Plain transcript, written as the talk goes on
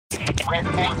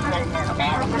Welcome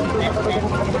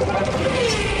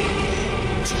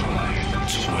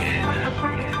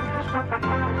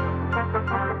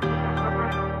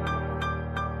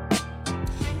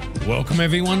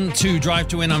everyone to Drive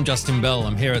to Win. I'm Justin Bell.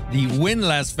 I'm here at the Win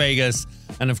Las Vegas.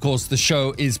 And of course, the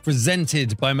show is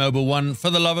presented by Mobil 1 for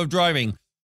the love of driving.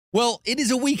 Well, it is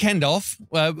a weekend off.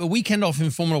 A weekend off in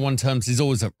Formula One terms is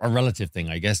always a relative thing,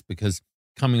 I guess, because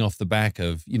coming off the back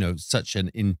of, such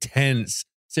an intense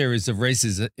series of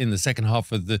races in the second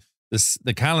half of the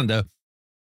calendar,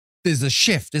 there's a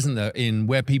shift, isn't there, in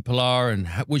where people are and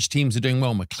which teams are doing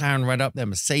well. McLaren right up there,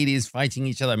 Mercedes fighting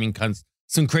each other. I mean,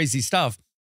 some crazy stuff.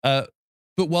 But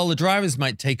while the drivers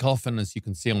might take off, and as you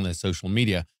can see on their social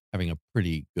media, having a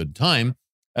pretty good time,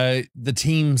 the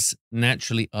teams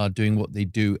naturally are doing what they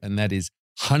do, and that is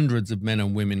hundreds of men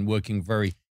and women working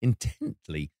very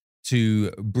intently to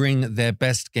bring their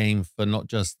best game for not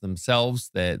just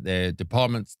themselves, their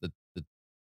departments, the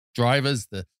drivers,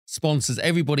 the sponsors.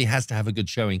 Everybody has to have a good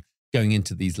showing going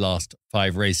into these last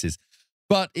 5 races.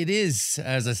 But it is,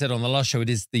 as I said on the last show, it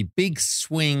is the big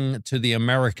swing to the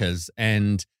Americas,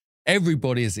 and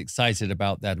everybody is excited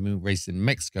about that. I mean, we race in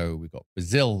Mexico, we've got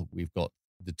Brazil, we've got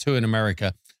the 2 in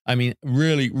America. I mean,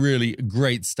 really, really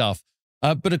great stuff.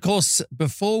 But of course,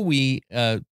 before we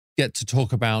get to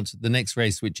talk about the next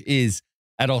race, which is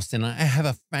at Austin, I have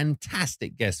a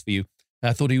fantastic guest for you.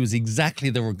 I thought he was exactly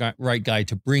the right guy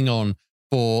to bring on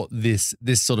for this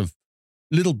sort of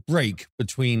little break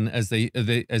between as they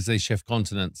shift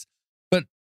continents. But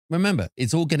remember,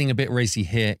 it's all getting a bit racy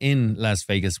here in Las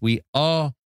Vegas. We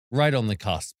are right on the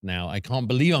cusp now. I can't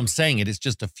believe I'm saying it. It's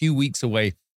just a few weeks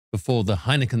away before the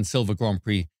Heineken Silver Grand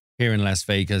Prix here in Las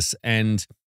Vegas, and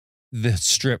the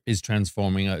strip is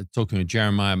transforming. Talking with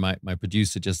Jeremiah, my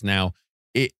producer just now,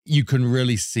 you can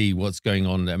really see what's going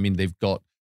on. I mean, they've got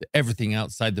everything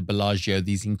outside the Bellagio,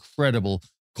 these incredible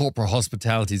corporate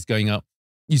hospitalities going up.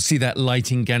 You see that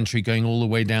lighting gantry going all the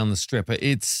way down the strip.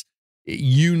 It's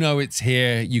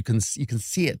here. You can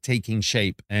see it taking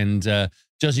shape. And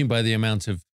judging by the amount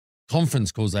of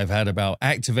conference calls I've had about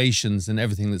activations and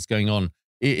everything that's going on,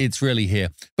 it's really here.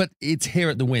 But it's here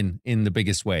at the Win in the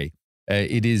biggest way.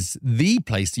 It is the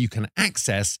place that you can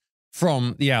access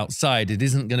from the outside. It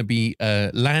isn't going to be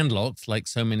landlocked like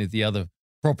so many of the other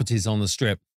properties on the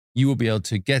strip. You will be able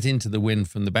to get into the Win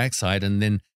from the backside, and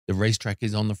then the racetrack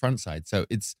is on the front side. So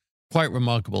it's quite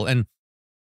remarkable. And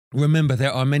remember,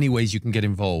 there are many ways you can get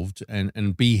involved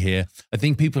and be here. I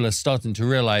think people are starting to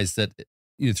realize that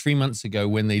 3 months ago,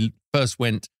 when they first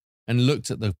went and looked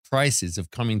at the prices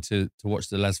of coming to watch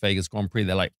the Las Vegas Grand Prix,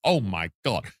 they're like, oh my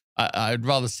God, I'd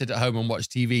rather sit at home and watch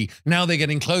TV. Now they're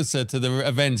getting closer to the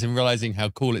event and realizing how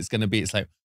cool it's going to be. It's like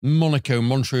Monaco,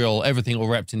 Montreal, everything all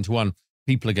wrapped into one.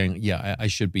 People are going, yeah, I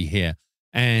should be here.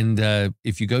 And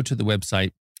if you go to the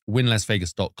website,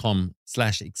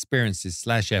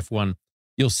 winlasvegas.com/experiences/F1,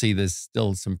 you'll see there's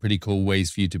still some pretty cool ways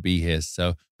for you to be here.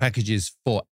 So packages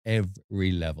for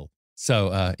every level.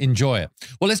 So enjoy it.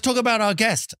 Well, let's talk about our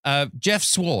guest, Jeff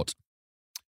Zwart.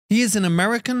 He is an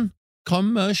American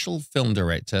commercial film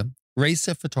director,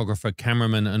 racer, photographer,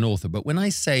 cameraman, and author. But when I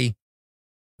say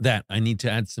that, I need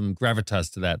to add some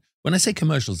gravitas to that. When I say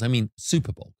commercials, I mean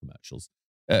Super Bowl commercials.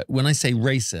 When I say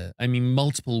racer, I mean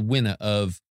multiple winner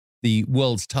of the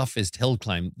world's toughest hill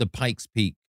climb, the Pikes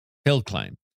Peak hill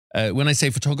climb. When I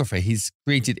say photographer, he's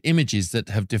created images that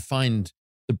have defined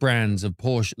the brands of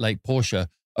Porsche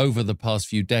over the past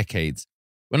few decades.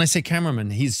 When I say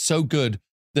cameraman, he's so good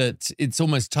that it's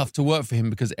almost tough to work for him,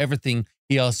 because everything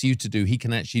he asks you to do, he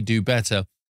can actually do better.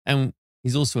 And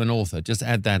he's also an author. Just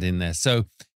add that in there. So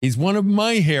he's one of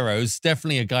my heroes,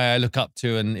 definitely a guy I look up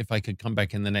to. And if I could come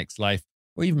back in the next life,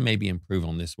 or even maybe improve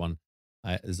on this one,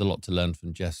 there's a lot to learn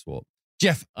from Jeff Zwart.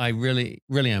 Jeff, I really,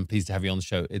 really am pleased to have you on the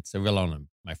show. It's a real honor,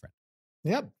 my friend.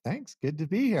 Yep. Thanks. Good to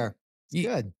be here. It's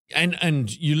good.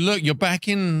 And you're back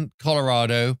in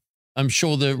Colorado. I'm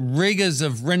sure the rigors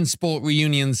of Rennsport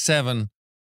Reunion 7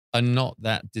 are not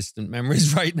that distant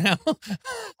memories right now.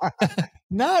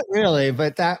 Not really,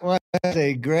 but that was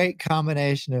a great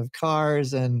combination of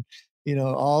cars and,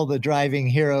 all the driving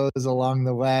heroes along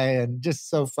the way, and just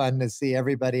so fun to see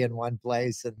everybody in one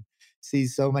place and see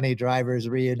so many drivers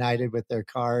reunited with their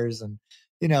cars, and,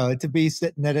 to be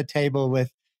sitting at a table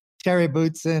with Terry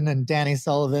Boutsen and Danny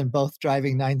Sullivan, both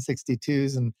driving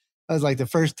 962s. And that was like the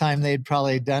first time they'd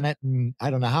probably done it in I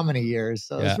don't know how many years.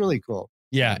 So It was really cool.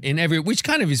 Yeah, which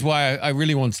kind of is why I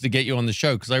really wanted to get you on the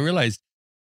show, because I realized,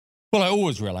 well, I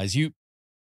always realize you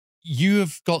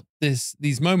have got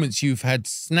these moments, you've had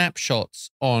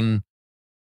snapshots on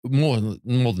more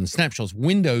than snapshots,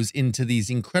 windows into these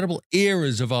incredible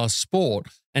eras of our sport,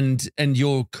 and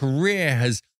your career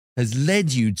has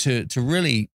led you to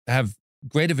really have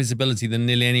greater visibility than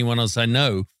nearly anyone else I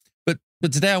know.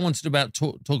 But today I wanted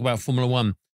to talk about Formula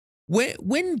One.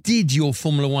 When did your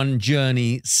Formula One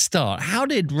journey start? How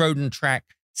did Road and Track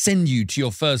send you to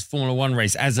your first Formula One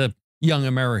race as a young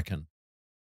American?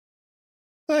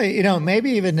 Well,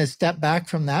 maybe even to step back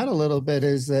from that a little bit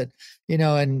is that, in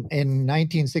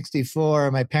 1964,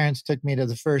 my parents took me to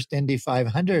the first Indy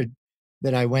 500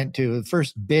 that I went to, the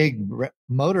first big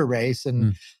motor race.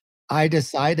 And Mm. I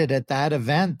decided at that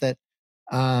event that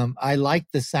I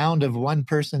liked the sound of one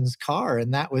person's car,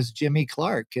 and that was Jimmy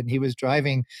Clark. And he was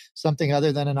driving something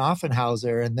other than an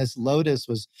Offenhauser. And this Lotus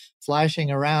was flashing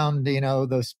around,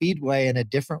 the speedway in a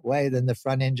different way than the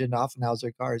front engine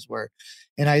Offenhauser cars were.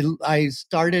 And I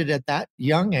started at that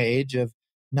young age of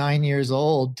 9 years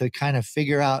old to kind of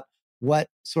figure out what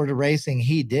sort of racing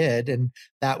he did. And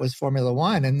that was Formula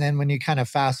One. And then when you kind of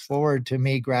fast forward to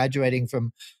me graduating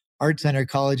from Art Center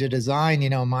College of Design,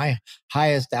 my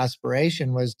highest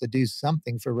aspiration was to do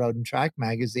something for Road and Track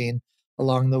magazine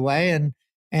along the way.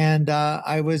 And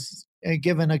I was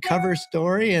given a cover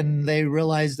story, and they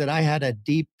realized that I had a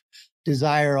deep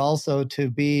desire also to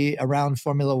be around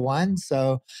Formula One.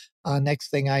 So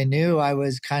next thing I knew, I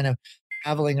was kind of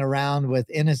traveling around with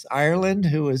Innes Ireland,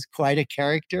 who was quite a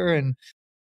character, and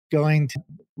going to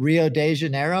Rio de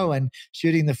Janeiro and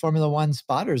shooting the Formula One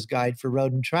spotters guide for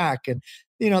Road and Track. And,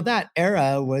 that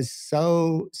era was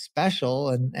so special,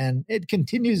 and it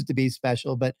continues to be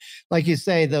special. But like you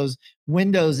say, those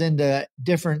windows into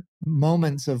different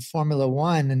moments of Formula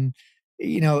One, and,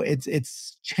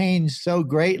 it's changed so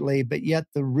greatly, but yet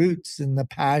the roots and the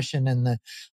passion and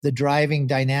the driving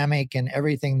dynamic and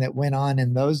everything that went on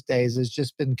in those days has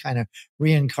just been kind of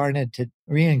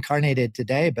reincarnated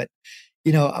today. But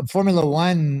Formula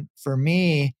One for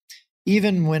me,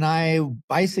 even when I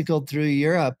bicycled through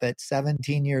Europe at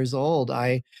 17 years old,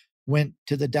 I went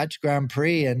to the Dutch Grand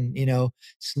Prix and,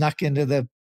 snuck into the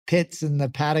pits in the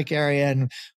paddock area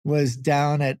and was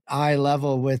down at eye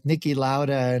level with Niki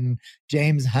Lauda and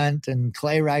James Hunt and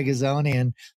Clay Regazzoni.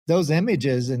 And those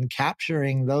images and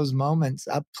capturing those moments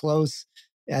up close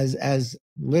as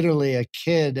literally a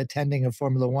kid attending a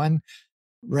Formula One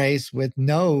race with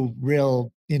no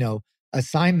real,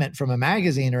 assignment from a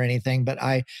magazine or anything, but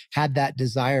I had that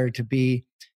desire to be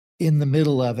in the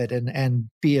middle of it and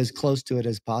be as close to it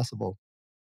as possible.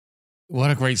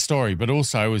 What a great story. But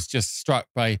also, I was just struck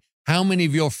by how many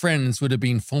of your friends would have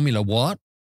been Formula what?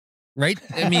 Right?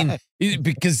 I mean,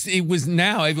 because it was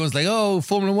now everyone's like, oh,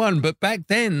 Formula One. But back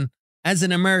then, as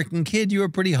an American kid, you were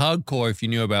pretty hardcore if you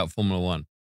knew about Formula One.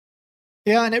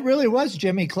 Yeah, and it really was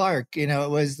Jimmy Clark. It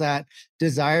was that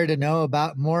desire to know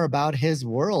more about his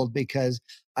world, because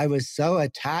I was so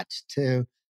attached to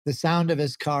the sound of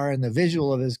his car and the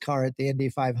visual of his car at the Indy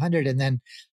 500. And then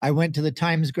I went to the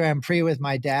Times Grand Prix with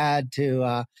my dad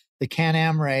to the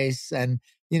Can-Am race. And,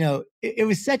 it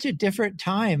was such a different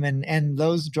time. And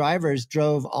those drivers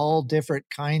drove all different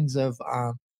kinds of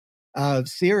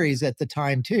series at the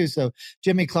time too. So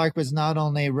Jimmy Clark was not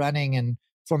only running in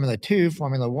Formula 2,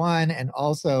 Formula 1, and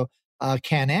also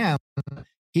Can-Am.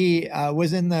 He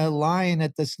was in the line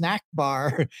at the snack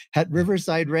bar at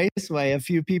Riverside Raceway, a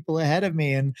few people ahead of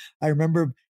me. And I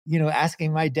remember,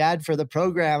 asking my dad for the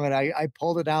program, and I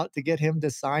pulled it out to get him to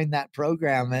sign that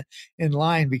program in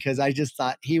line, because I just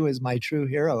thought he was my true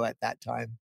hero at that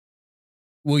time.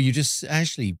 Well, you just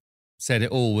actually said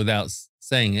it all without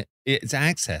saying it. It's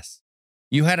access.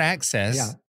 You had access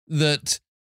Yeah. that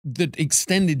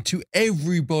extended to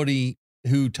everybody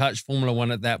who touched Formula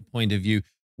One at that point of view,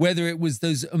 whether it was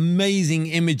those amazing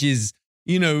images,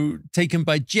 taken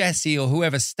by Jesse or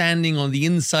whoever standing on the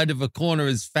inside of a corner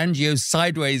as Fangio's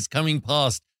sideways coming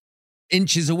past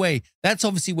inches away. That's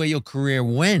obviously where your career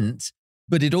went,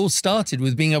 but it all started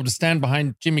with being able to stand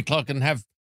behind Jimmy Clark and have,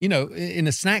 in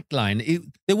a snack line.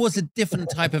 There was a different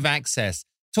type of access.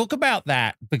 Talk about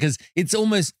that, because it's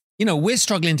almost, we're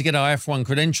struggling to get our F1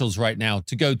 credentials right now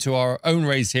to go to our own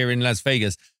race here in Las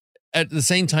Vegas. At the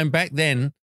same time, back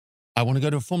then, I want to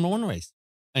go to a Formula One race,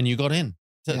 and you got in.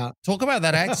 So Yeah. talk about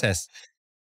that access.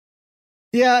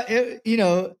 Yeah,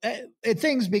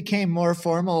 things became more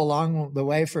formal along the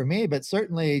way for me, but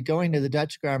certainly going to the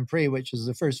Dutch Grand Prix, which was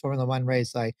the first Formula One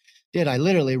race I did, I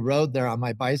literally rode there on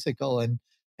my bicycle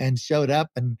and showed up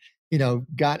and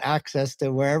got access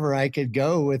to wherever I could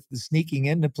go with sneaking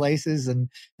into places and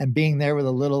being there with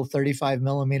a little 35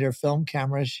 millimeter film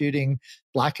camera shooting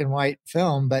black and white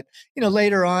film. But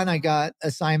later on, I got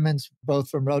assignments both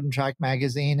from Road and Track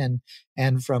magazine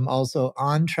and from also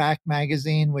On Track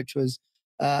magazine, which was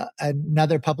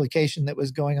another publication that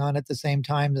was going on at the same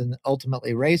time, and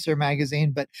ultimately Racer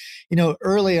magazine. But,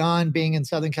 early on being in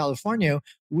Southern California,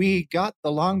 we got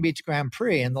the Long Beach Grand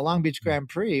Prix, and the Long Beach Grand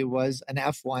Prix was an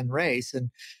F1 race. And,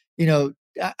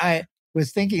 I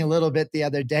was thinking a little bit the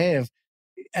other day of,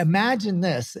 imagine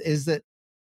this, is that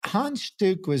Hans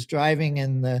Stuck was driving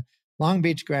in the Long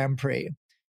Beach Grand Prix.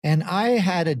 And I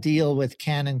had a deal with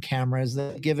Canon cameras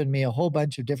that had given me a whole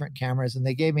bunch of different cameras. And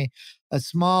they gave me a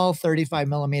small 35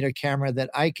 millimeter camera that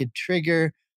I could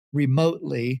trigger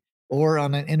remotely or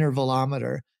on an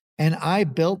intervalometer. And I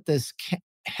built this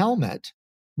helmet,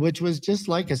 which was just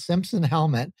like a Simpson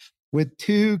helmet with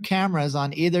two cameras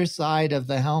on either side of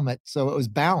the helmet. So it was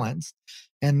balanced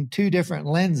and two different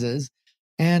lenses.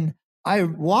 And I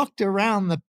walked around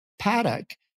the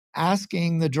paddock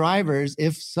asking the drivers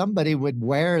if somebody would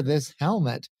wear this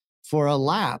helmet for a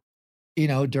lap,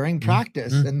 during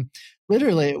practice. And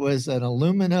literally it was an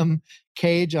aluminum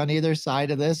cage on either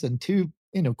side of this and two,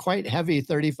 quite heavy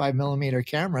 35 millimeter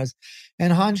cameras.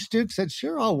 And Hans Stuck said,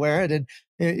 sure, I'll wear it. And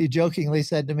he jokingly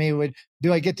said to me,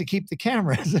 do I get to keep the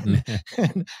cameras?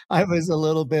 And I was a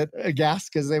little bit aghast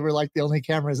because they were like the only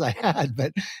cameras I had.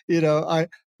 But,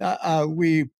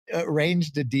 we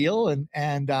arranged a deal, and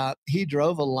he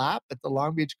drove a lap at the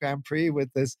Long Beach Grand Prix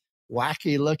with this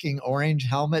wacky looking orange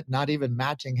helmet, not even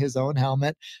matching his own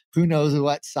helmet. Who knows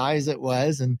what size it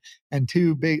was, and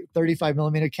two big 35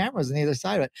 millimeter cameras on either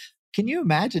side of it. Can you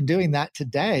imagine doing that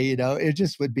today? It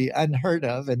just would be unheard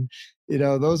of. And,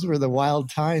 those were the wild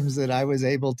times that I was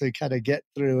able to kind of get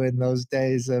through in those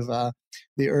days of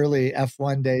the early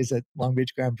F1 days at Long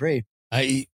Beach Grand Prix.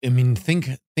 I mean,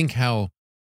 think how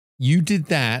you did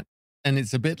that. And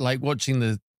it's a bit like watching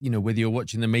whether you're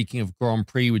watching the making of Grand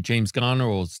Prix with James Garner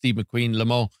or Steve McQueen, Le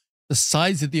Mans, the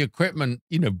size of the equipment,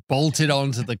 bolted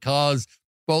onto the cars.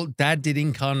 Dad did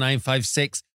InCar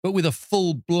 956, but with a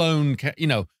full blown,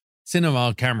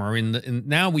 cinema camera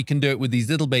now we can do it with these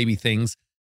little baby things.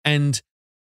 And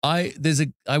there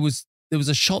was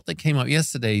a shot that came up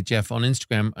yesterday, Jeff, on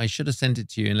Instagram. I should have sent it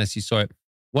to you unless you saw it.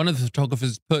 One of the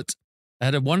photographers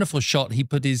had a wonderful shot. He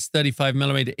put his 35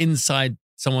 millimeter inside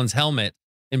someone's helmet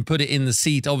and put it in the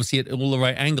seat, obviously at all the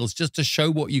right angles, just to show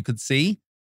what you could see.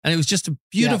 And it was just a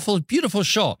beautiful, beautiful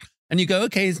shot. And you go,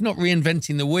 okay, it's not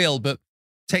reinventing the wheel, but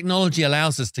technology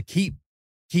allows us to keep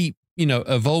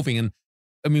evolving. And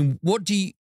I mean,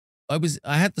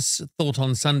 I had this thought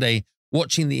on Sunday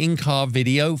watching the in-car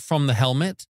video from the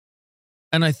helmet.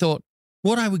 And I thought,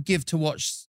 what I would give to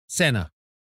watch Senna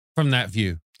from that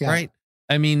view, right?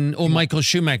 I mean, or Michael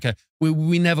Schumacher.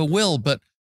 We never will, but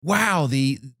wow,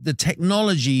 the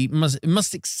technology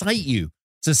must excite you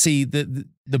to see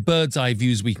the bird's eye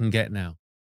views we can get now.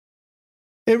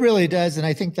 It really does. And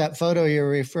I think that photo you're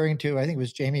referring to, I think it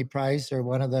was Jamie Price or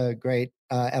one of the great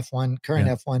current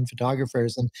F1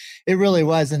 photographers. And it really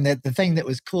was. And the thing that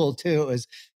was cool too, it was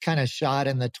kind of shot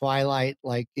in the twilight,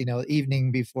 like,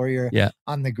 evening before you're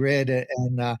on the grid,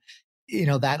 and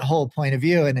that whole point of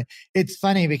view. And it's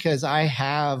funny because I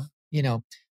have,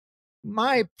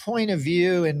 my point of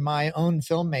view in my own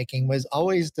filmmaking was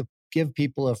always to give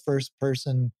people a first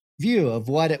person view of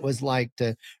what it was like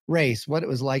to race, what it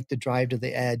was like to drive to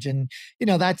the edge. And,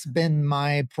 that's been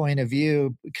my point of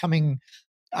view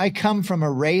I come from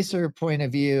a racer point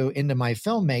of view into my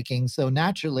filmmaking. So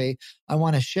naturally, I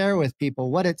want to share with people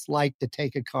what it's like to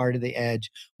take a car to the edge,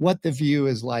 what the view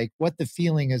is like, what the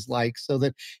feeling is like, so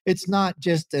that it's not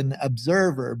just an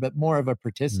observer, but more of a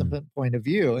participant point of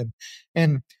view.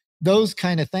 And those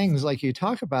kind of things, like you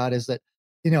talk about, is that,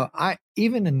 I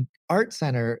even in Art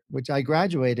Center, which I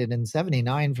graduated in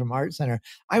 79 from Art Center,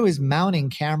 I was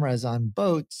mounting cameras on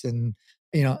boats and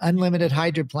unlimited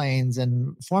hydroplanes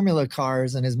and formula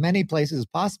cars and as many places as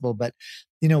possible. But,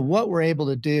 what we're able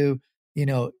to do,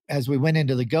 as we went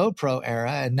into the GoPro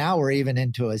era, and now we're even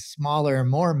into a smaller,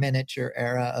 more miniature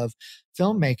era of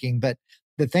filmmaking. But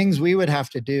the things we would have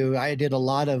to do, I did a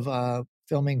lot of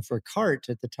filming for CART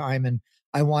at the time. And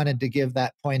I wanted to give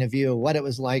that point of view of what it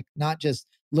was like, not just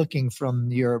looking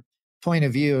from your point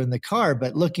of view in the car,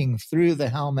 but looking through the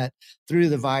helmet, through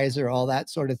the visor, all that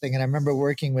sort of thing. And I remember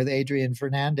working with Adrian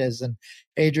Fernandez, and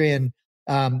Adrian,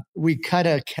 we cut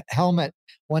a helmet,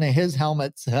 one of his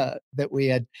helmets that we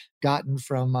had gotten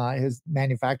from his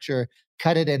manufacturer,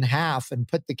 cut it in half and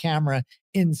put the camera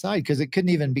inside because it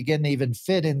couldn't even begin to even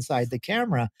fit inside the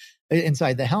camera,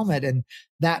 inside the helmet. And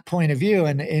that point of view,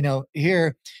 and,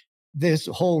 here, this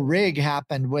whole rig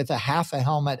happened with a half a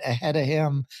helmet ahead of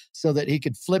him so that he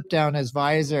could flip down his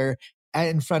visor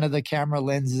in front of the camera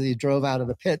lens as he drove out of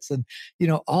the pits. And,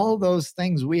 all those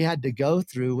things we had to go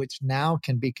through, which now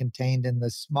can be contained in the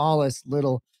smallest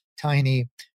little tiny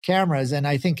cameras. And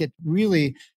I think it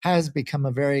really has become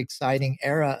a very exciting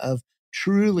era of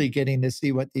truly getting to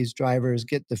see what these drivers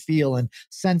get to feel and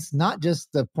sense, not just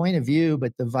the point of view,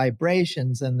 but the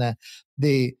vibrations and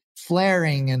the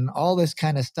flaring and all this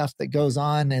kind of stuff that goes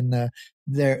on in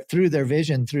their through their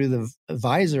vision, through the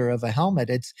visor of a helmet.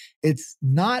 It's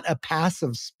not a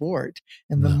passive sport.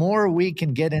 And the No. more we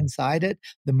can get inside it,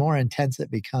 the more intense it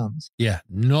becomes. Yeah,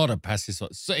 not a passive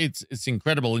sport. So it's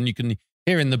incredible. And you can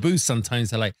hear in the booth sometimes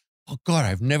they're like, oh God,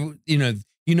 I've never,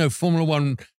 Formula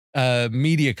One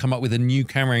media come up with a new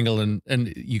camera angle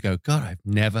and you go, God, I've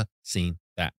never seen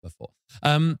that before.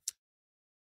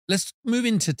 Let's move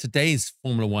into today's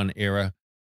Formula One era.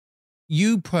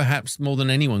 You perhaps more than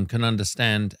anyone can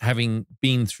understand, having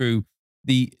been through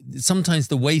sometimes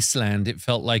the wasteland it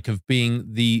felt like of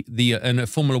being a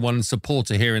Formula One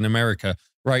supporter here in America,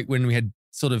 right? When we had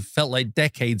sort of felt like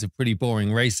decades of pretty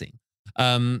boring racing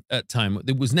at time.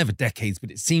 It was never decades,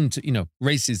 but it seemed to,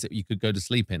 races that you could go to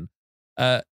sleep in.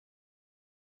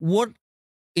 What,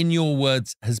 in your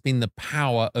words, has been the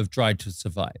power of Drive to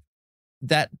Survive?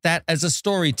 That as a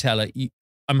storyteller,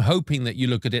 I'm hoping that you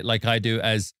look at it like I do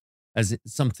as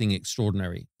something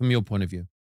extraordinary from your point of view.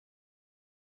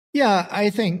 Yeah,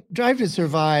 I think Drive to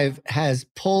Survive has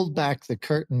pulled back the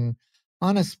curtain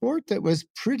on a sport that was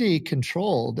pretty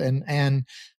controlled, and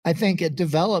I think it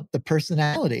developed the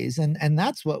personalities, and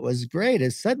that's what was great,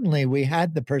 is suddenly we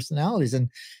had the personalities. And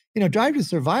Drive to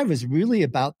Survive was really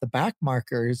about the back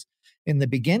markers in the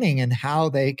beginning and how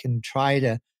they can try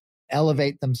to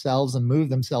elevate themselves and move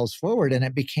themselves forward. And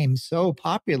it became so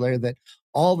popular that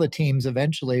all the teams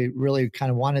eventually really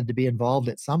kind of wanted to be involved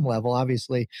at some level.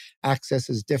 Obviously, access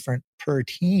is different per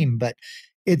team, but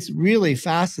it's really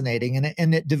fascinating.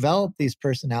 And it developed these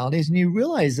personalities. And you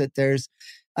realize that there's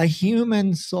a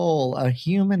human soul, a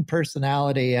human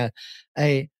personality,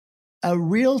 a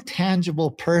real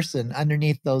tangible person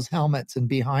underneath those helmets and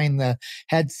behind the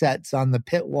headsets on the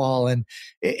pit wall. And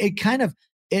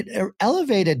it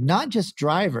elevated not just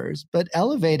drivers, but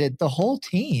elevated the whole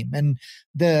team. And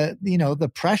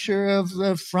the pressure of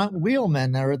the front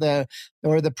wheelman or the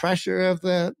pressure of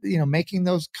making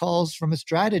those calls from a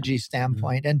strategy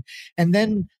standpoint. Mm-hmm. And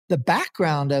then the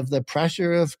background of the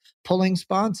pressure of pulling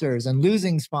sponsors and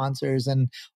losing sponsors and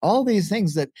all these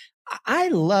things that I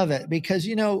love it, because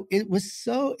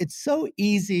it's so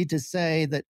easy to say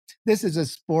that this is a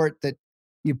sport that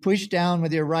you push down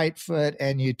with your right foot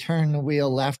and you turn the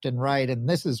wheel left and right, and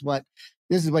this is what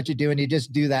you do, and you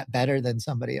just do that better than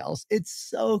somebody else. It's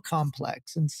so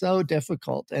complex and so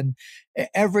difficult, and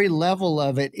every level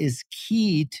of it is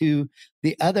key to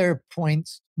the other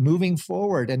points moving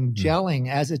forward and gelling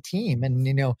as a team. And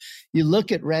you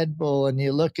look at Red Bull and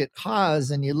you look at Haas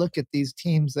and you look at these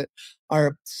teams that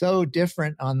are so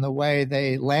different on the way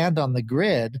they land on the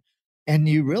grid, and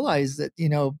you realize that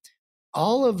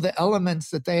all of the elements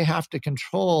that they have to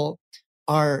control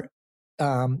are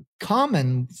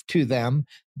common to them,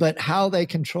 but how they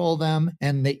control them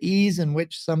and the ease in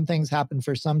which some things happen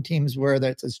for some teams where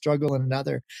that's a struggle in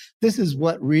another. This is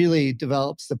what really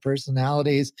develops the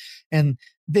personalities. And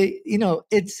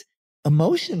it's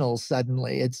emotional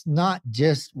suddenly. It's not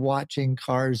just watching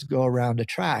cars go around a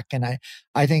track. And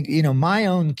I think, my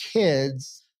own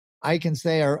kids, I can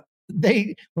say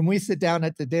when we sit down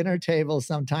at the dinner table,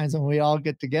 sometimes when we all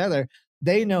get together,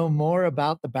 they know more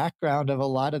about the background of a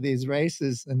lot of these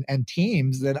races and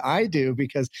teams than I do,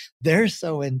 because they're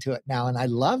so into it now. And I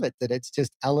love it that it's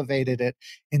just elevated it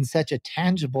in such a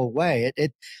tangible way.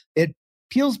 It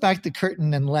peels back the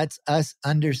curtain and lets us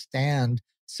understand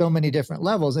so many different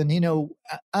levels. And,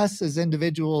 us as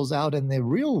individuals out in the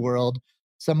real world,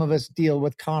 some of us deal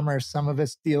with commerce, some of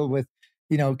us deal with,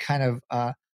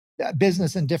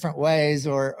 business in different ways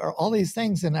or all these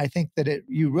things. And I think that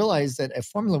you realize that a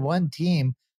Formula One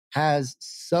team has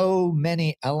so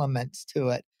many elements to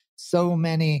it, so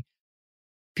many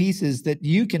pieces that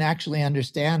you can actually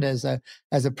understand as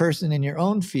a person in your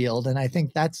own field. And I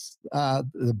think that's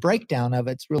the breakdown of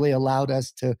it's really allowed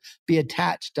us to be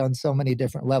attached on so many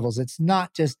different levels. It's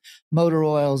not just motor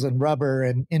oils and rubber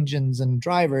and engines and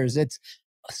drivers. It's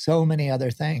so many other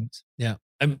things. Yeah.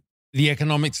 The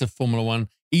economics of Formula One,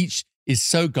 each is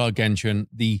so gargantuan.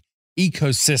 The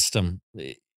ecosystem,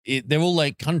 they're all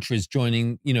like countries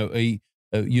joining, a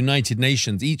United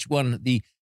Nations. Each one, the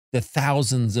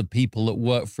thousands of people that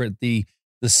work for it, the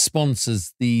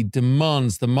sponsors, the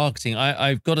demands, the marketing.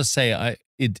 I've got to say,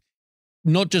 it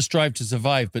not just Drive to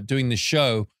Survive, but doing the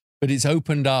show, but it's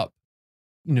opened up,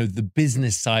 the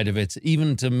business side of it,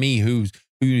 even to me, who's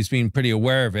been pretty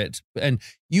aware of it. And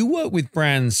you work with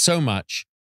brands so much.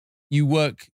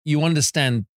 You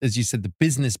understand, as you said, the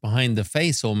business behind the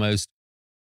face almost.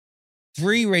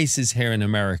 three races here in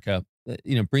America.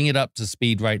 Bring it up to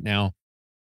speed right now.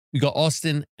 We got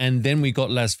Austin, and then we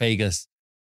got Las Vegas.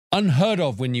 Unheard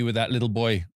of when you were that little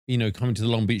boy, coming to the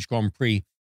Long Beach Grand Prix.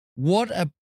 What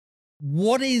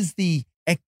is the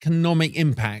economic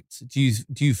impact do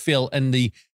you feel, and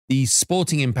the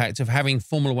sporting impact of having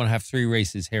Formula One have three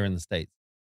races here in the States?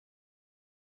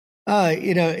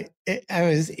 I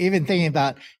was even thinking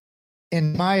about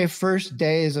in my first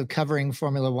days of covering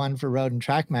Formula One for Road and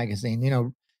Track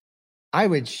magazine, I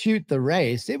would shoot the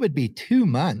race. It would be 2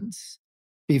 months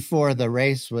before the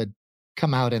race would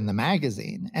come out in the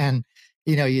magazine. And,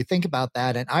 you think about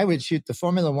that. And I would shoot the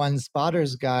Formula One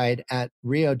Spotter's Guide at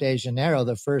Rio de Janeiro,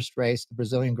 the first race, the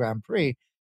Brazilian Grand Prix.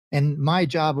 And my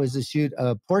job was to shoot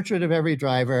a portrait of every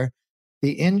driver,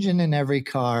 the engine in every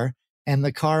car, and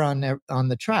the car on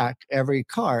the track, every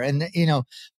car. And,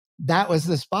 that was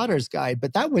the Spotter's Guide,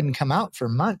 but that wouldn't come out for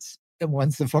months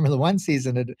once the Formula One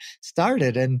season had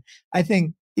started. And I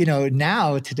think,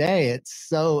 now today it's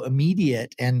so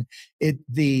immediate, and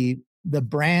the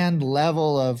brand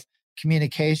level of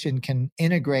communication can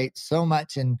integrate so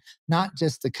much in not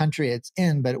just the country it's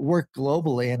in, but work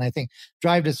globally. And I think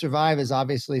Drive to Survive is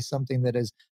obviously something that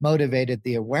has motivated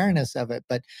the awareness of it.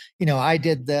 But, I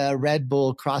did the Red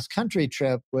Bull cross country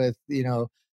trip with,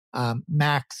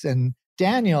 Max and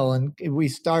Daniel, and we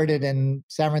started in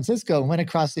San Francisco and went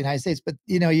across the United States. But,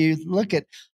 you look at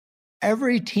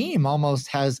every team almost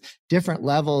has different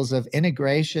levels of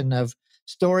integration of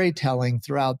storytelling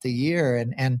throughout the year.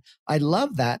 And I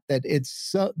love that it's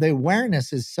so, the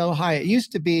awareness is so high. It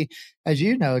used to be, as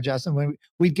you know, Justin, when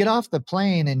we'd get off the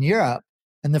plane in Europe,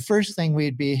 and the first thing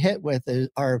we'd be hit with is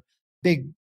our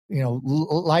big,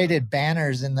 lighted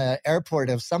banners in the airport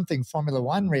of something Formula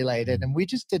One related. And we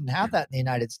just didn't have that in the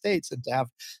United States. And to have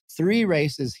three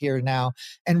races here now,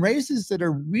 and races that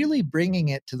are really bringing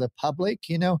it to the public,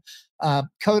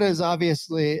 COTA is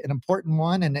obviously an important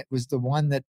one. And it was the one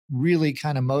that really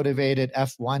kind of motivated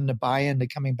F1 to buy into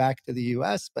coming back to the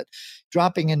US, but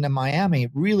dropping into Miami,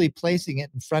 really placing it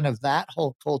in front of that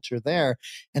whole culture there.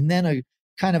 And then a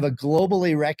kind of a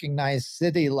globally recognized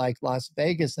city like Las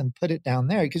Vegas, and put it down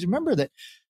there. Because remember that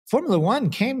Formula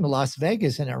One came to Las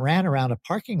Vegas and it ran around a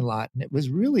parking lot, and it was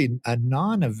really a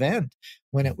non-event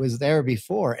when it was there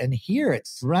before. And here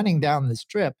it's running down the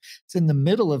strip. It's in the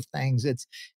middle of things.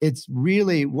 It's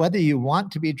really, whether you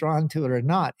want to be drawn to it or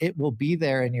not, it will be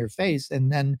there in your face.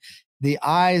 And then the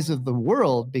eyes of the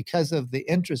world, because of the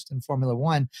interest in Formula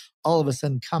One, all of a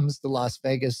sudden comes to Las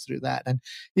Vegas through that. And,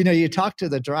 you talk to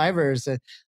the drivers, and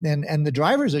the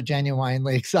drivers are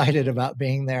genuinely excited about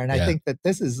being there. And I think that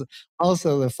this is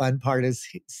also the fun part, is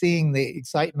seeing the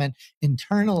excitement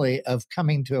internally of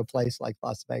coming to a place like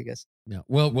Las Vegas. Yeah,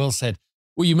 well said.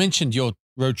 Well, you mentioned your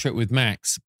road trip with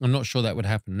Max. I'm not sure that would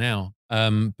happen now.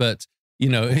 But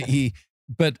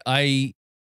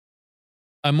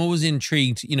I'm always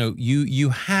intrigued. You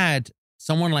had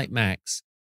someone like Max.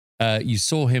 You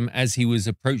saw him as he was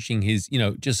approaching his,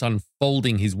 just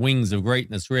unfolding his wings of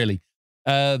greatness, really.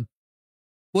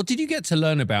 What did you get to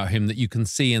learn about him that you can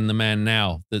see in the man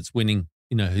now that's winning,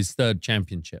 his third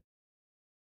championship?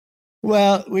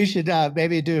 Well, we should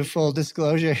maybe do a full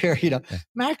disclosure here.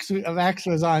 Max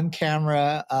was on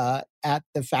camera at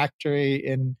the factory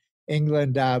in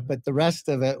England, but the rest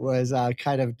of it was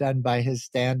kind of done by his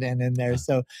stand-in in there.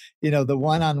 So, the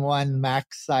one-on-one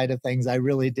Max side of things, I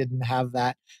really didn't have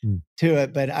that to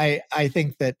it. But I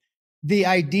think that the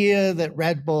idea that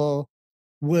Red Bull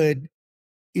would,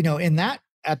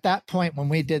 at that point when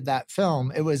we did that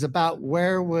film, it was about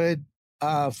where would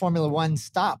Formula One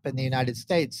stop in the United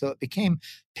States. So it became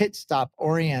pit stop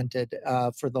oriented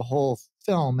for the whole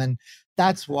film. And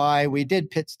that's why we did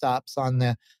pit stops on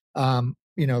the,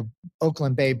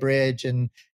 Oakland Bay Bridge and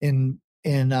in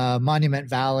Monument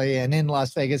Valley and in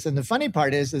Las Vegas. And the funny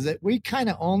part is that we kind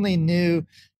of only knew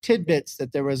tidbits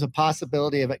that there was a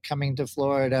possibility of it coming to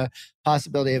Florida,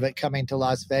 possibility of it coming to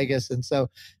Las Vegas. And so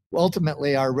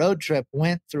ultimately our road trip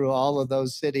went through all of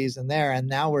those cities and there. And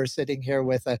now we're sitting here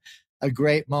with a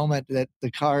great moment that the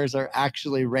cars are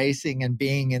actually racing and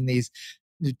being in these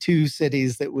two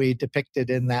cities that we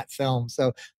depicted in that film.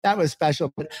 So that was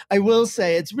special. But I will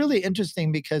say it's really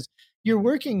interesting because you're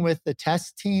working with the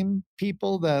test team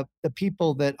people, the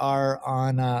people that are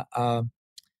on,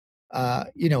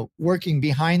 working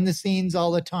behind the scenes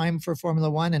all the time for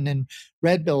Formula One. And in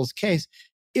Red Bull's case,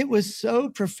 it was so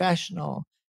professional.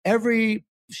 Every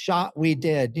shot we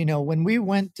did. When we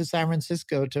went to San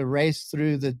Francisco to race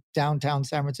through the downtown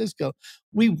San Francisco,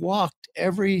 we walked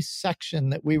every section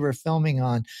that we were filming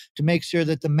on to make sure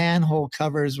that the manhole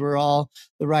covers were all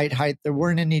the right height. There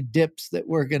weren't any dips that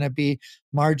were going to be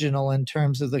marginal in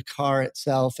terms of the car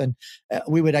itself. And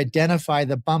we would identify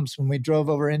the bumps when we drove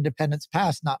over Independence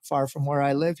Pass, not far from where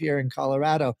I live here in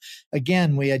Colorado.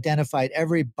 Again, we identified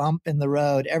every bump in the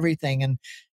road, everything. And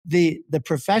the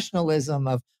professionalism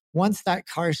of once that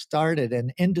car started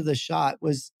and into the shot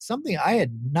was something I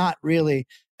had not really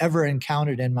ever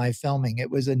encountered in my filming. It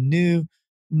was a new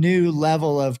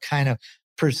level of kind of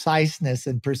preciseness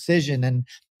and precision. And,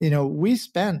 we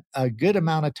spent a good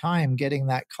amount of time getting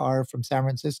that car from San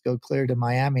Francisco clear to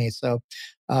Miami. So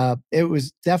it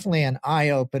was definitely an eye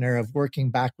opener of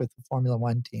working back with the Formula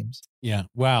One teams. Yeah.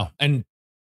 Wow. And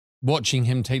watching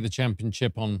him take the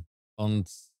championship on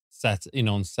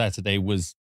Saturday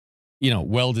was,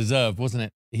 well deserved, wasn't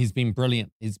it? He's been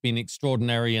brilliant. He's been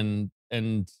extraordinary, and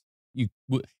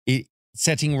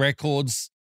setting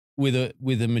records with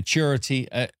a maturity.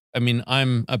 I mean,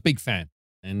 I'm a big fan,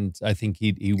 and I think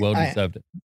he well deserved it.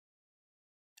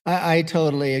 I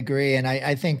totally agree, and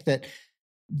I think that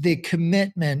the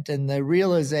commitment and the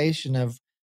realization of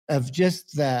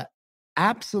just the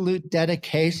absolute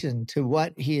dedication to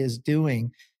what he is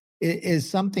doing is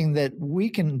something that we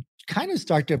can kind of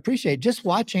start to appreciate. Just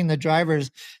watching the drivers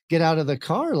get out of the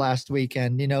car last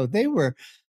weekend, they were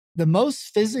the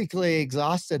most physically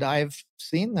exhausted I've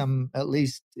seen them, at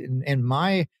least in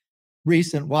my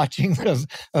recent watching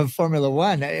of Formula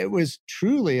One. It was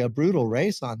truly a brutal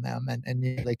race on them, and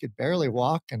they could barely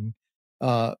walk. And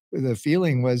the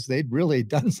feeling was they'd really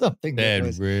done something that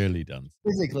was really done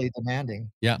physically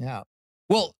demanding. Yeah.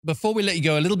 Well, before we let you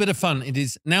go, a little bit of fun. It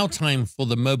is now time for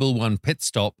the Mobil One pit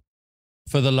stop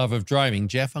for the love of driving.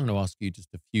 Jeff, I'm going to ask you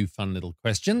just a few fun little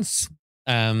questions.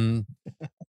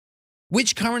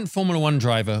 Which current Formula One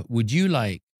driver would you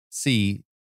like see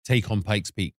take on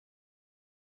Pikes Peak?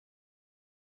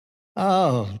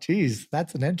 Oh, geez,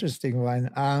 that's an interesting one.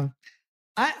 I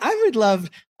would love,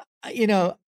 you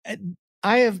know,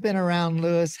 I have been around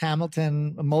Lewis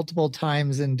Hamilton multiple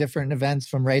times in different events,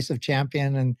 from Race of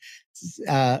Champion and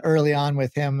early on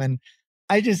with him. And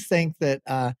I just think that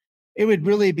it would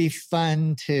really be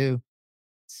fun to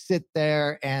sit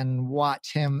there and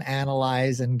watch him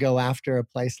analyze and go after a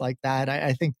place like that.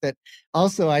 I think that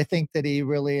also, I think that he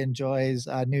really enjoys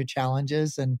new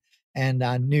challenges and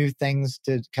new things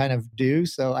to kind of do.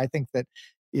 So I think that,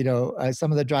 you know,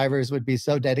 some of the drivers would be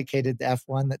so dedicated to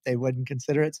F1 that they wouldn't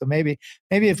consider it. So maybe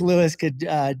if Lewis could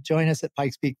join us at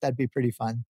Pikes Peak, that'd be pretty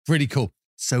fun. Pretty cool.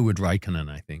 So would Raikkonen,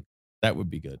 I think. That would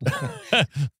be good.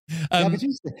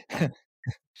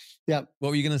 Yeah. What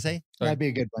were you going to say? Sorry. That'd be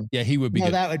a good one. Yeah, he would be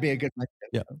good. That would be a good one.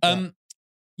 Yeah.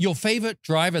 Your favorite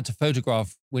driver to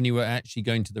photograph when you were actually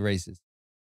going to the races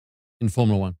in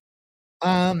Formula One?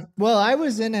 Well, I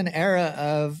was in an era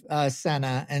of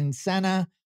Senna, and Senna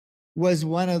was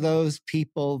one of those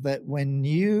people that when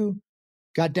you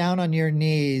got down on your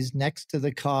knees next to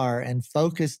the car and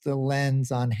focused the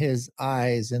lens on his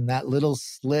eyes in that little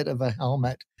slit of a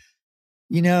helmet,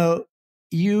 you know,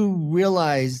 you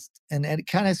realized, and it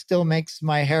kind of still makes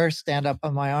my hair stand up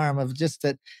on my arm, of just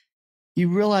that you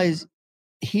realize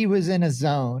he was in a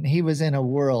zone, he was in a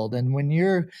world. And when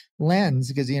your lens,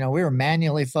 because, you know, we were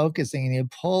manually focusing, and you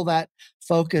pull that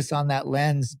focus on that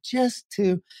lens just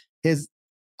to his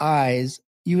eyes,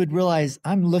 you would realize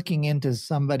I'm looking into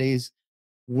somebody's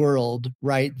world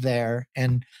right there.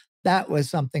 And that was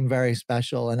something very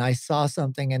special. And I saw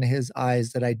something in his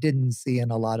eyes that I didn't see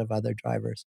in a lot of other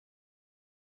drivers.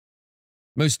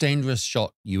 Most dangerous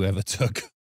shot you ever took?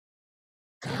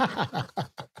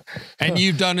 And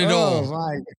you've done it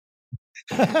all.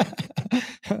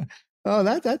 Oh,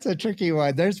 that's a tricky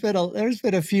one. There's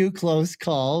been a few close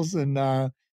calls,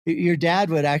 and your dad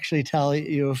would actually tell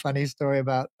you a funny story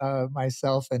about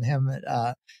myself and him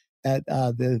at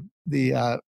the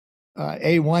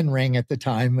A1 ring at the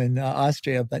time in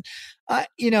Austria. But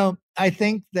you know, I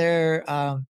think there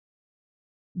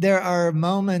are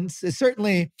moments,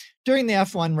 certainly during the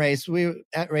F1 race,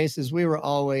 we were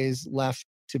always left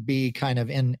to be kind of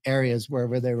in areas where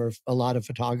there were a lot of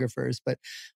photographers. But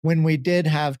when we did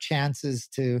have chances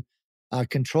to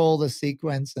control the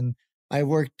sequence, and I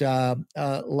worked a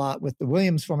lot with the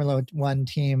Williams Formula One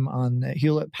team on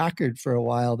Hewlett Packard for a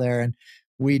while there, and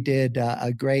we did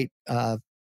a great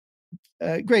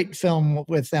film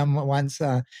with them once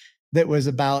that was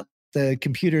about the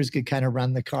computers could kind of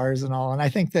run the cars and all. And I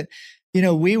think that, you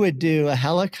know, we would do a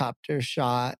helicopter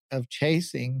shot of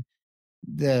chasing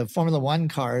the Formula One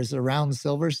cars around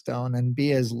Silverstone and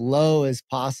be as low as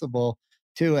possible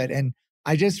to it. And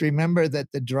I just remember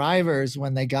that the drivers,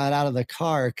 when they got out of the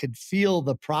car, could feel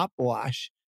the prop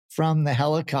wash from the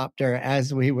helicopter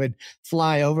as we would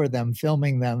fly over them,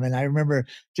 filming them. And I remember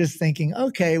just thinking,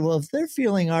 okay, well, if they're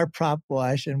feeling our prop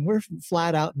wash and we're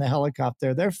flat out in the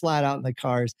helicopter, they're flat out in the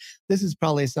cars, this is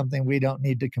probably something we don't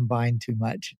need to combine too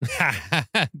much.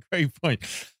 Great point.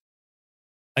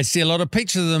 I see a lot of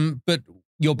pictures of them, but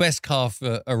your best car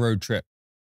for a road trip?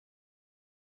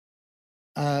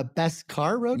 Best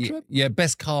car road trip? Yeah,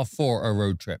 best car for a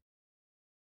road trip.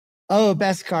 Oh,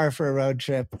 best car for a road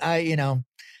trip.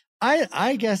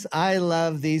 I guess I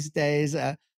love these days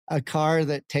a car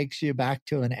that takes you back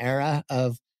to an era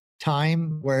of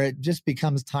time where it just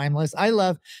becomes timeless.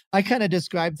 I kind of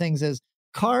describe things as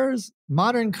cars,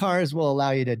 modern cars will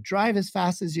allow you to drive as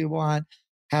fast as you want,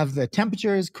 have the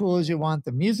temperature as cool as you want,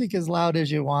 the music as loud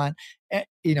as you want.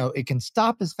 It can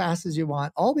stop as fast as you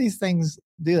want. All these things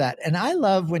do that. And I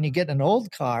love when you get an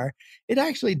old car, it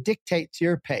actually dictates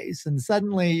your pace. And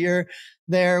suddenly you're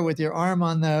there with your arm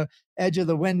on the edge of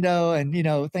the window and,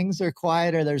 things are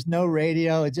quieter. There's no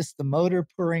radio. It's just the motor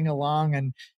purring along.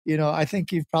 And, I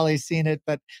think you've probably seen it,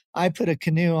 but I put a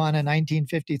canoe on a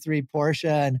 1953 Porsche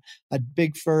and a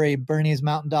big furry Bernese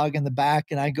Mountain Dog in the back.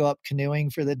 And I go up canoeing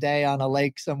for the day on a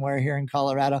lake somewhere here in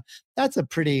Colorado. That's a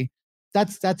pretty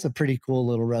cool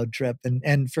little road trip.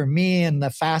 And for me in the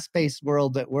fast-paced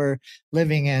world that we're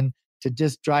living in, to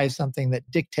just drive something that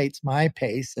dictates my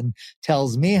pace and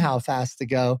tells me how fast to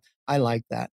go, I like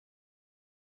that.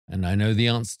 And I know the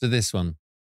answer to this one.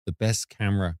 The best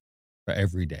camera for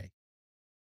every day.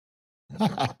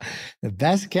 The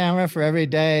best camera for every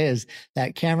day is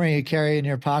that camera you carry in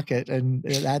your pocket. And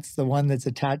that's the one that's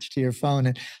attached to your phone.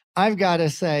 And I've got to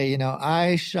say,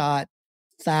 I shot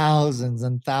thousands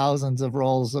and thousands of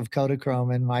rolls of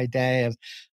Kodachrome in my day of,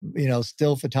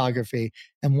 still photography.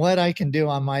 And what I can do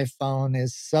on my phone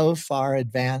is so far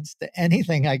advanced to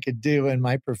anything I could do in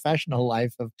my professional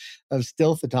life of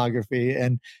still photography.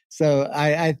 And so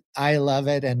I love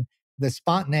it. And the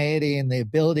spontaneity and the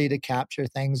ability to capture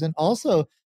things, and also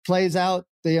plays out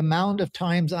the amount of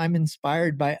times I'm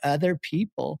inspired by other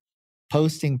people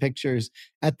posting pictures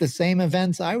at the same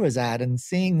events I was at and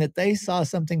seeing that they saw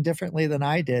something differently than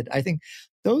I did. I think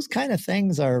those kind of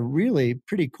things are really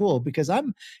pretty cool because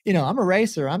I'm a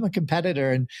racer, I'm a competitor.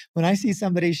 And when I see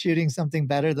somebody shooting something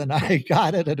better than I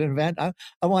got at an event, I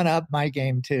want to up my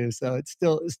game too. So it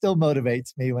still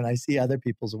motivates me when I see other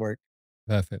people's work.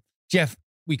 Perfect. Jeff,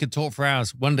 we could talk for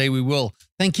hours. One day we will.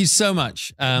 Thank you so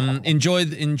much. Enjoy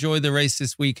the race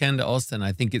this weekend at Austin.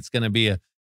 I think it's going to be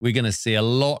we're going to see a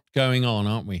lot going on,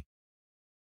 aren't we?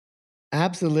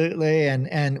 Absolutely.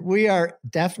 And we are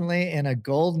definitely in a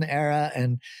golden era,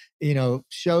 and,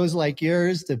 shows like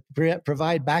yours to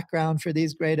provide background for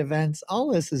these great events.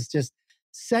 All this is just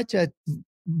such a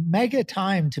mega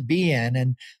time to be in,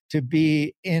 and to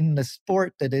be in the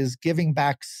sport that is giving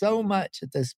back so much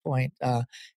at this point,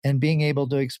 and being able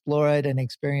to explore it and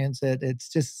experience it.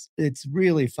 It's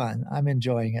really fun. I'm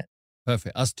enjoying it.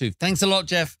 Perfect. Us too. Thanks a lot,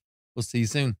 Jeff. We'll see you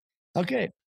soon.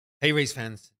 Okay. Hey, race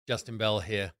fans. Justin Bell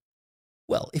here.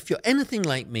 Well, if you're anything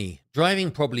like me,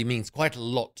 driving probably means quite a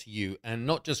lot to you, and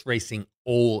not just racing,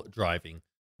 all driving.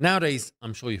 Nowadays,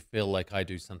 I'm sure you feel like I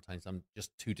do sometimes. I'm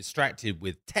just too distracted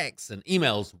with texts and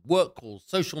emails, work calls,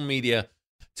 social media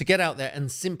to get out there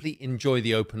and simply enjoy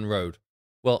the open road.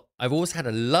 Well, I've always had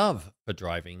a love for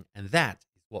driving, and that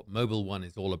is what Mobil 1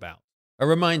 is all about. A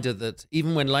reminder that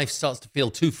even when life starts to feel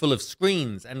too full of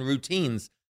screens and routines,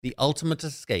 the ultimate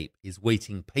escape is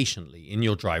waiting patiently in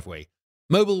your driveway.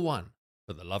 Mobil 1,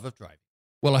 for the love of driving.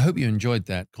 Well, I hope you enjoyed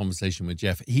that conversation with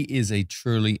Jeff. He is a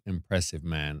truly impressive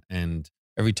man, and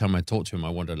every time I talk to him, I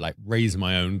want to raise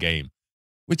my own game,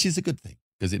 which is a good thing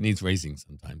because it needs raising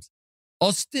sometimes.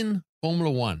 Austin Formula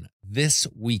One this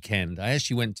weekend. I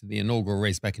actually went to the inaugural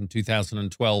race back in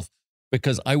 2012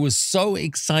 because I was so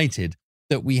excited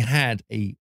that we had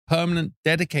a permanent,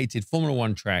 dedicated Formula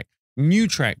One track, new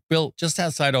track built just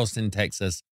outside Austin,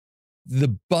 Texas.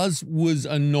 The buzz was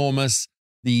enormous.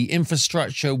 The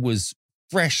infrastructure was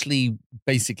freshly,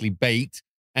 basically baked.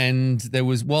 And there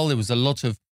was a lot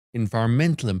of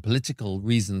environmental and political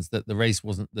reasons that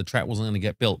the track wasn't going to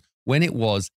get built. When it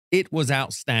was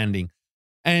outstanding.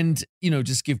 And,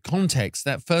 just give context,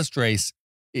 that first race,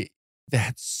 they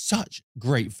had such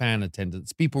great fan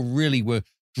attendance. People really were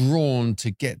drawn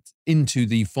to get into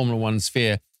the Formula One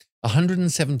sphere.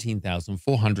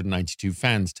 117,492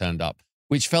 fans turned up,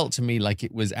 which felt to me like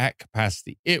it was at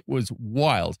capacity. It was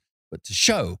wild. But to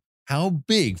show how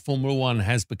big Formula One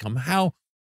has become, how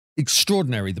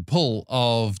extraordinary the pull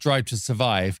of Drive to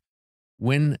Survive,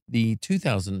 when the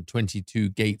 2022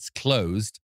 gates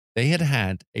closed, they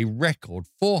had a record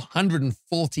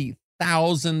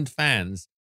 440,000 fans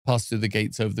pass through the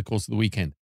gates over the course of the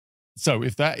weekend. So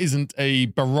if that isn't a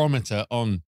barometer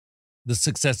on the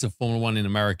success of Formula One in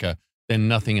America, then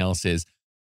nothing else is.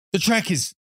 The track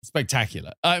is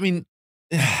spectacular. I mean,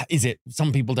 is it?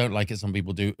 Some people don't like it, some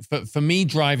people do. For me,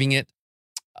 driving it,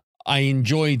 I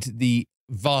enjoyed the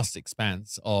vast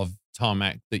expanse of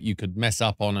tarmac that you could mess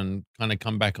up on and kind of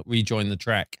come back, rejoin the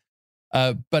track.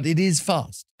 But it is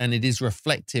fast, and it is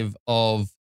representative of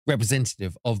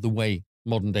the way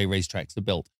modern day racetracks are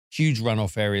built. Huge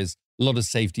runoff areas, a lot of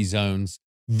safety zones,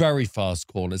 very fast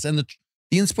corners. And the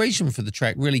inspiration for the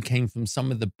track really came from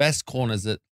some of the best corners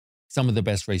at some of the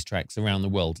best racetracks around the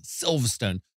world.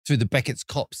 Silverstone, through the Beckett's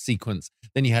Copse sequence.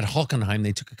 Then you had Hockenheim.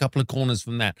 They took a couple of corners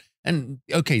from that. And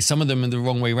okay, some of them are the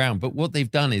wrong way around, but what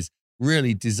they've done is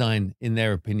really design, in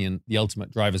their opinion, the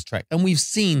ultimate driver's track. And we've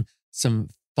seen some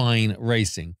fine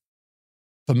racing.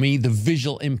 For me, the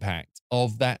visual impact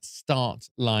of that start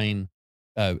line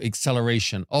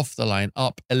acceleration off the line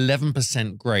up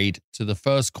 11% grade to the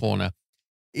first corner,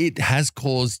 it has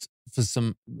caused for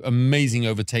some amazing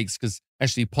overtakes, because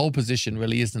actually pole position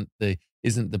really isn't the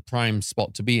prime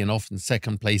spot to be in. Often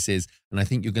second place is, and I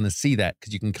think you're going to see that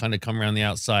because you can kind of come around the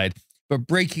outside. But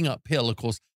braking uphill, of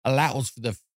course, allows for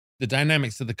the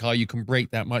dynamics of the car. You can brake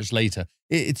that much later.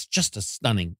 It's just a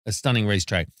stunning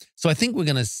racetrack. So I think we're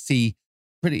going to see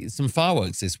some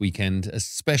fireworks this weekend,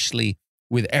 especially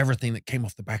with everything that came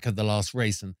off the back of the last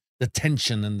race and the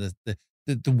tension and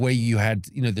the way you had,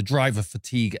 the driver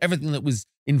fatigue, everything that was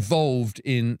involved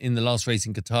in the last race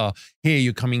in Qatar. Here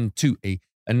you're coming to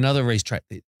another racetrack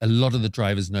that a lot of the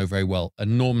drivers know very well,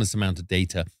 enormous amount of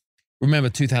data. Remember,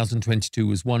 2022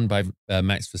 was won by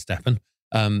Max Verstappen,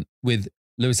 with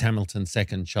Lewis Hamilton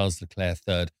second, Charles Leclerc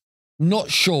third.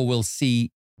 Not sure we'll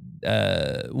see,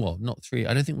 not three.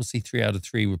 I don't think we'll see 3 out of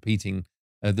 3 repeating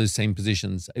those same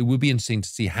positions. It would be interesting to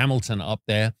see Hamilton up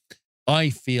there. I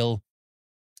feel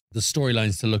the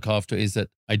storylines to look after is that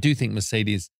I do think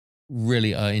Mercedes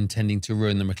really are intending to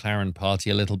ruin the McLaren party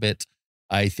a little bit.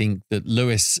 I think that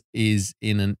Lewis is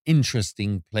in an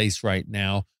interesting place right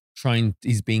now.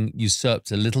 He's being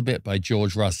usurped a little bit by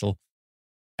George Russell.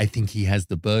 I think he has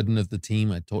the burden of the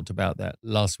team. I talked about that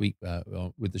last week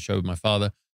with the show with my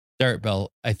father, Derek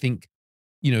Bell. I think,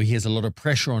 he has a lot of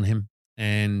pressure on him,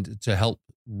 and to help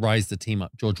rise the team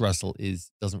up, George Russell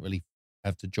doesn't really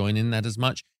have to join in that as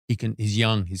much. He's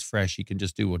young, he's fresh, he can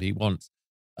just do what he wants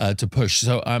to push.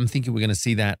 So I'm thinking we're going to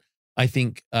see that. I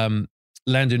think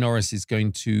Lando Norris is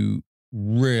going to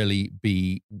really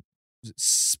be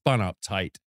spun up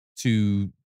tight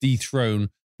to dethrone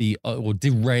or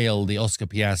derail the Oscar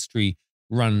Piastri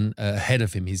run ahead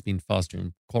of him. He's been faster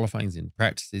in qualifying, he's in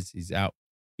practices, he's out.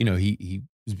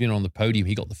 He's been on the podium.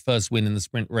 He got the first win in the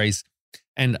sprint race.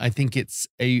 And I think it's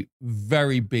a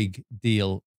very big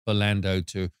deal for Lando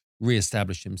to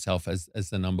reestablish himself as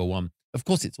the number one. Of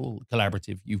course, it's all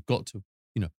collaborative. You've got to,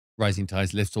 rising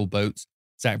tides lifts all boats.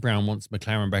 Zach Brown wants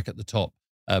McLaren back at the top,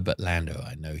 but Lando,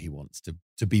 I know he wants to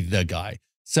be the guy.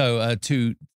 So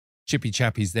 2 chippy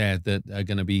chappies there that are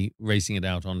going to be racing it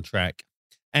out on track.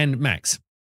 And Max,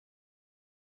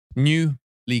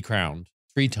 newly crowned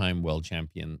 3-time world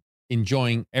champion,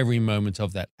 enjoying every moment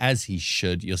of that, as he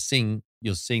should. You're seeing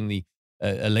the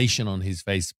elation on his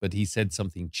face, but he said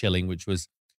something chilling, which was,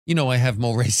 I have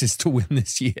more races to win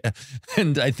this year.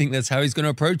 And I think that's how he's going to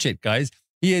approach it, guys.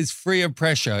 He is free of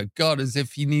pressure. God, as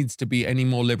if he needs to be any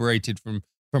more liberated from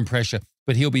pressure,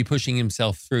 but he'll be pushing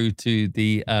himself through to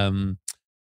the end.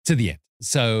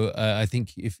 So I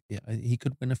think if he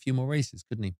could win a few more races,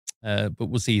 couldn't he? But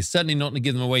we'll see. He's certainly not going to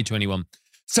give them away to anyone.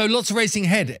 So lots of racing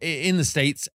ahead in the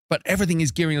States, but everything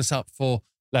is gearing us up for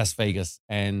Las Vegas.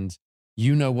 And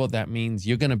you know what that means.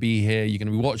 You're going to be here. You're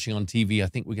going to be watching on TV. I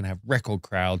think we're going to have record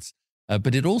crowds.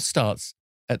 But it all starts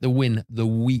at the Wynn the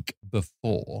week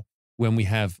before, when we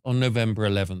have, on November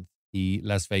 11th, the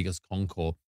Las Vegas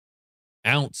Concours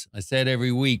out. I say it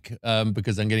every week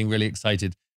because I'm getting really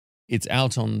excited. It's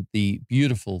out on the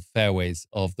beautiful fairways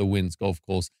of the Wynn's golf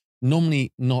course,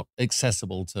 normally not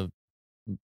accessible to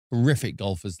horrific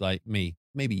golfers like me,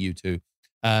 maybe you too.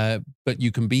 But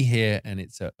you can be here, and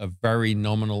it's a very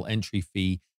nominal entry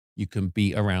fee. You can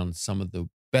be around some of the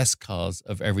best cars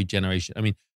of every generation. I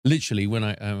mean, literally, when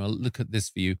I look at this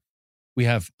for you, we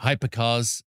have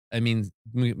hypercars. I mean,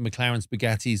 McLaren's,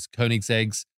 Bugattis,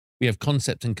 Koenigsegg's. We have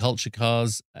concept and culture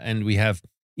cars, and we have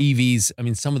EVs. I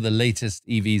mean, some of the latest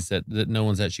EVs that no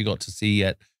one's actually got to see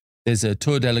yet. There's a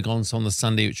Tour d'Elegance on the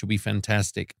Sunday, which will be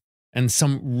fantastic, and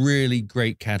some really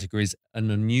great categories,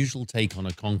 an unusual take on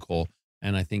a Concours,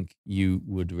 and I think you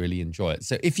would really enjoy it.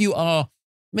 So if you are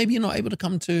maybe you're not able to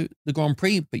come to the Grand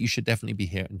Prix, but you should definitely be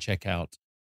here and check out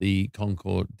the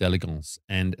Concours d'Elegance.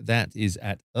 And that is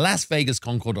at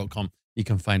lasvegasconcours.com. You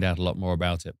can find out a lot more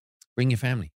about it. Bring your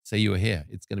family. Say you were here.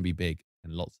 It's going to be big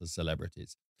and lots of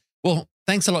celebrities. Well,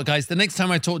 thanks a lot, guys. The next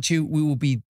time I talk to you, we will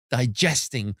be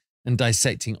digesting and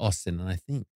dissecting Austin. And I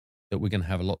think that we're going to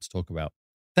have a lot to talk about.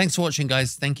 Thanks for watching,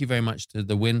 guys. Thank you very much to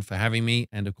The Win for having me.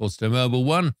 And of course, to Mobile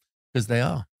One, because they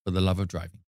are for the love of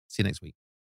driving. See you next week.